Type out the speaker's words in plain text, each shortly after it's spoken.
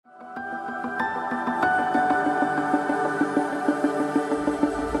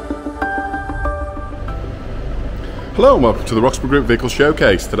Hello and welcome to the Roxburghe Group Vehicle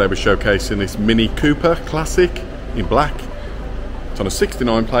Showcase. Today we're showcasing this Mini Cooper Classic in black. It's on a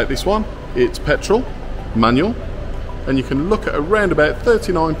 69 plate, this one. It's petrol, manual, and you can look at around about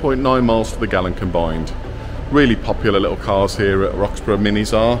 39.9 miles to the gallon combined. Really popular little cars here at Roxburghe,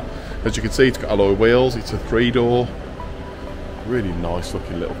 Minis are. As you can see, it's got alloy wheels, it's a 3-door. Really nice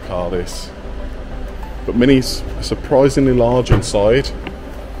looking little car, this. But Minis are surprisingly large inside.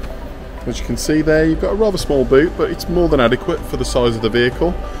 As you can see there, you've got a rather small boot, but it's more than adequate for the size of the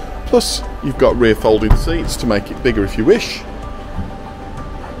vehicle. Plus, you've got rear folding seats to make it bigger if you wish.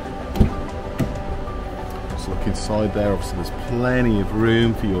 Just look inside there, obviously there's plenty of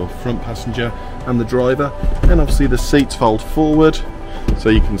room for your front passenger and the driver. And obviously the seats fold forward, so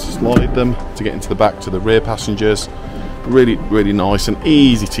you can slide them to get into the back to the rear passengers. Really, really nice and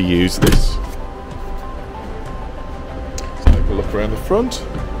easy to use this. Let's take a look around the front.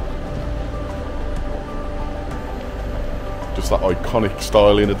 Just that iconic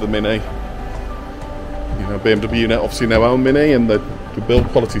styling of the Mini. You know, BMW now obviously now own Mini, and the build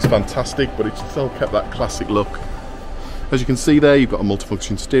quality is fantastic, but it's still kept that classic look. As you can see there, you've got a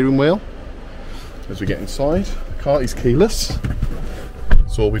multifunction steering wheel. As we get inside, the car is keyless.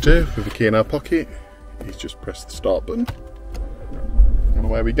 So all we do with the key in our pocket is just press the start button, and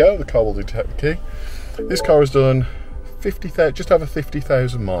away we go. The car will detect the key. This car has done just over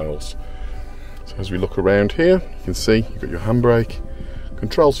 50,000 miles. So as we look around here, you can see you've got your handbrake,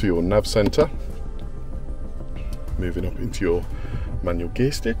 controls for your nav centre, moving up into your manual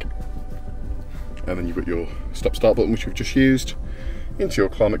gear stick, and then you've got your stop-start button, which we've just used, into your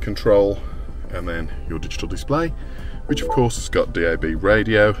climate control, and then your digital display, which of course has got DAB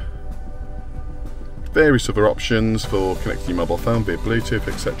radio, various other options for connecting your mobile phone via Bluetooth,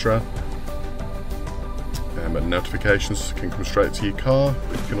 etc. And notifications can come straight to your car,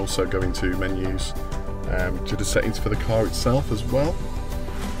 but you can also go into menus to the settings for the car itself as well.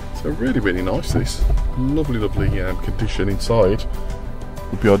 So really, really nice, this. Lovely, lovely condition inside.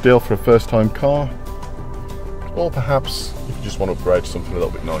 Would be ideal for a first-time car, or perhaps if you just want to upgrade to something a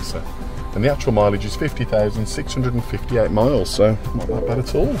little bit nicer. And the actual mileage is 50,658 miles, so not that bad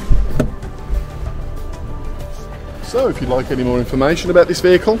at all. So if you'd like any more information about this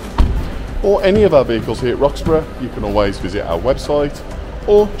vehicle, or any of our vehicles here at Roxburghe, you can always visit our website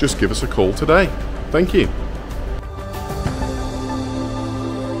or just give us a call today. Thank you.